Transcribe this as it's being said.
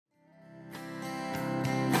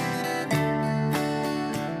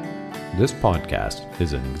This podcast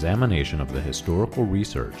is an examination of the historical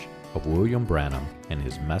research of William Branham and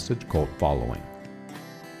his message cult following.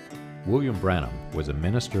 William Branham was a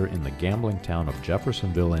minister in the gambling town of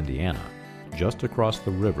Jeffersonville, Indiana, just across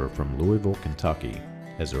the river from Louisville, Kentucky,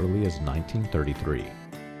 as early as 1933.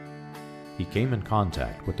 He came in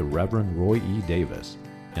contact with the Reverend Roy E. Davis,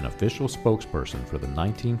 an official spokesperson for the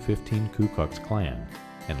 1915 Ku Klux Klan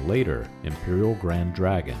and later Imperial Grand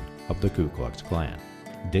Dragon of the Ku Klux Klan.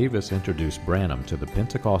 Davis introduced Branham to the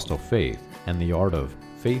Pentecostal faith and the art of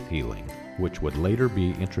faith healing, which would later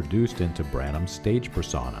be introduced into Branham's stage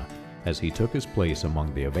persona as he took his place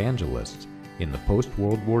among the evangelists in the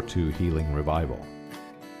post-World War II healing revival.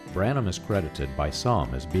 Branham is credited by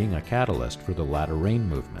some as being a catalyst for the Latter Rain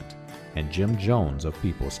movement and Jim Jones of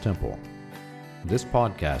People's Temple. This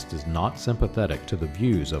podcast is not sympathetic to the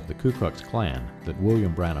views of the Ku Klux Klan that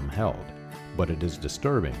William Branham held, but it is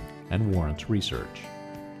disturbing and warrants research.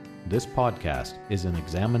 This podcast is an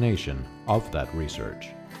examination of that research.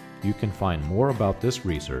 You can find more about this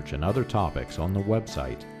research and other topics on the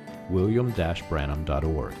website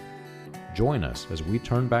william-branham.org. Join us as we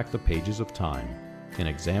turn back the pages of time and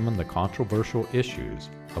examine the controversial issues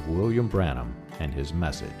of William Branham and his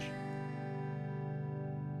message.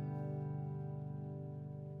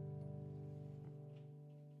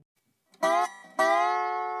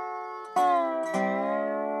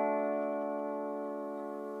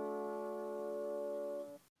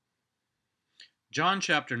 John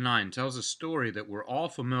chapter 9 tells a story that we're all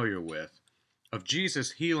familiar with of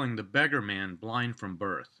Jesus healing the beggar man blind from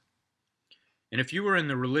birth. And if you were in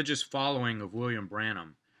the religious following of William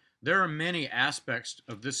Branham, there are many aspects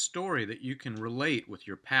of this story that you can relate with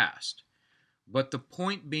your past. But the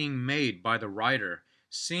point being made by the writer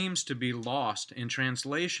seems to be lost in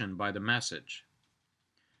translation by the message.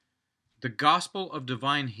 The gospel of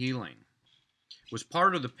divine healing was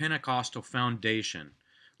part of the Pentecostal foundation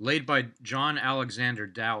laid by John Alexander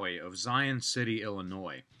Dowie of Zion City,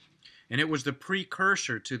 Illinois. And it was the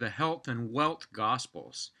precursor to the health and wealth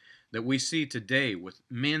gospels that we see today with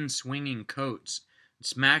men swinging coats,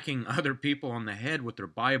 smacking other people on the head with their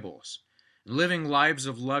Bibles, and living lives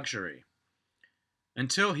of luxury.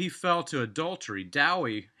 Until he fell to adultery,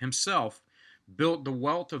 Dowie himself built the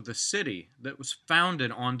wealth of the city that was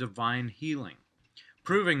founded on divine healing,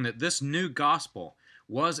 proving that this new gospel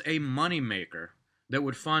was a moneymaker that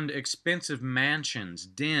would fund expensive mansions,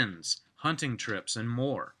 dens, hunting trips, and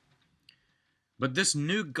more. But this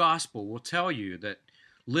new gospel will tell you that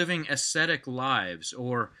living ascetic lives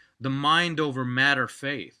or the mind over matter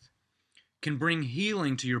faith can bring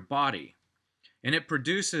healing to your body, and it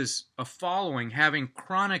produces a following having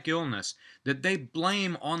chronic illness that they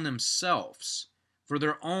blame on themselves for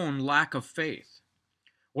their own lack of faith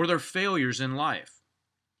or their failures in life.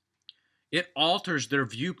 It alters their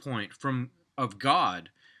viewpoint of God,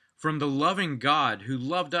 from the loving God who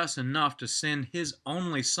loved us enough to send his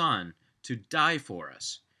only Son to die for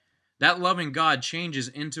us. That loving God changes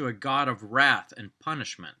into a God of wrath and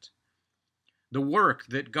punishment. The work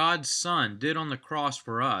that God's Son did on the cross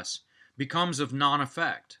for us becomes of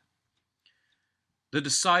non-effect. The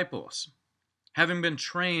disciples, having been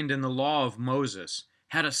trained in the law of Moses,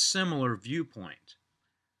 had a similar viewpoint.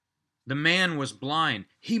 The man was blind.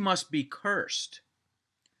 He must be cursed.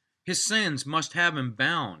 His sins must have him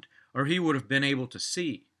bound, or he would have been able to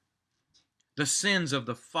see. The sins of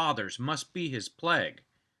the fathers must be his plague,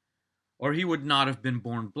 or he would not have been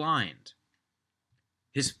born blind.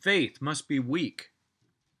 His faith must be weak.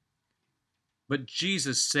 But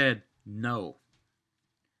Jesus said no.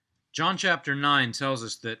 John chapter 9 tells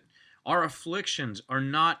us that our afflictions are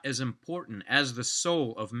not as important as the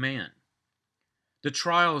soul of man. The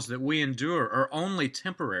trials that we endure are only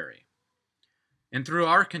temporary. And through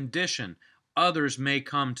our condition, others may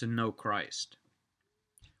come to know Christ.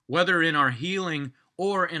 Whether in our healing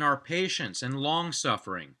or in our patience and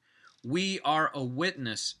long-suffering, we are a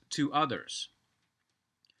witness to others.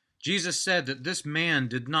 Jesus said that this man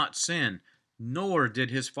did not sin, nor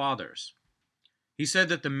did his fathers. He said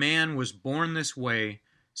that the man was born this way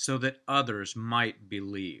so that others might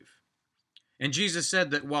believe. And Jesus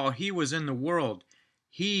said that while he was in the world,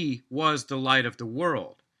 he was the light of the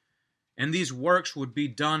world. And these works would be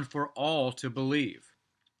done for all to believe.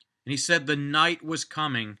 And he said the night was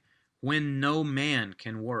coming when no man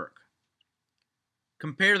can work.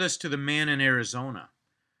 Compare this to the man in Arizona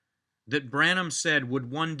that Branham said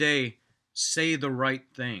would one day say the right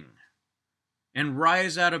thing and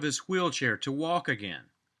rise out of his wheelchair to walk again.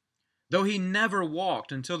 Though he never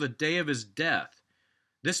walked until the day of his death,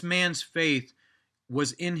 this man's faith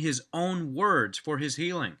was in his own words for his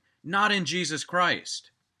healing, not in Jesus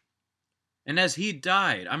Christ. And as he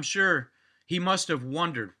died, I'm sure he must have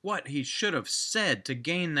wondered what he should have said to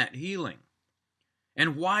gain that healing,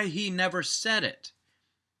 and why he never said it.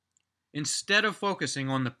 Instead of focusing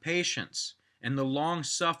on the patience and the long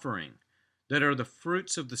suffering that are the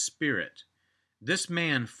fruits of the Spirit, this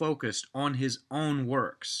man focused on his own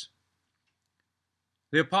works.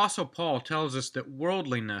 The Apostle Paul tells us that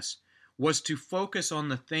worldliness was to focus on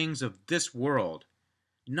the things of this world,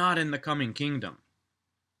 not in the coming kingdom.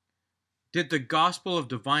 Did the gospel of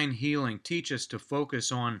divine healing teach us to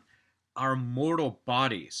focus on our mortal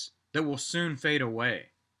bodies that will soon fade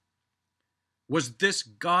away? Was this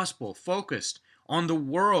gospel focused on the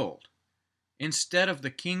world instead of the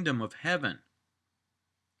kingdom of heaven?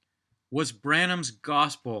 Was Branham's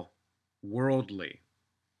gospel worldly?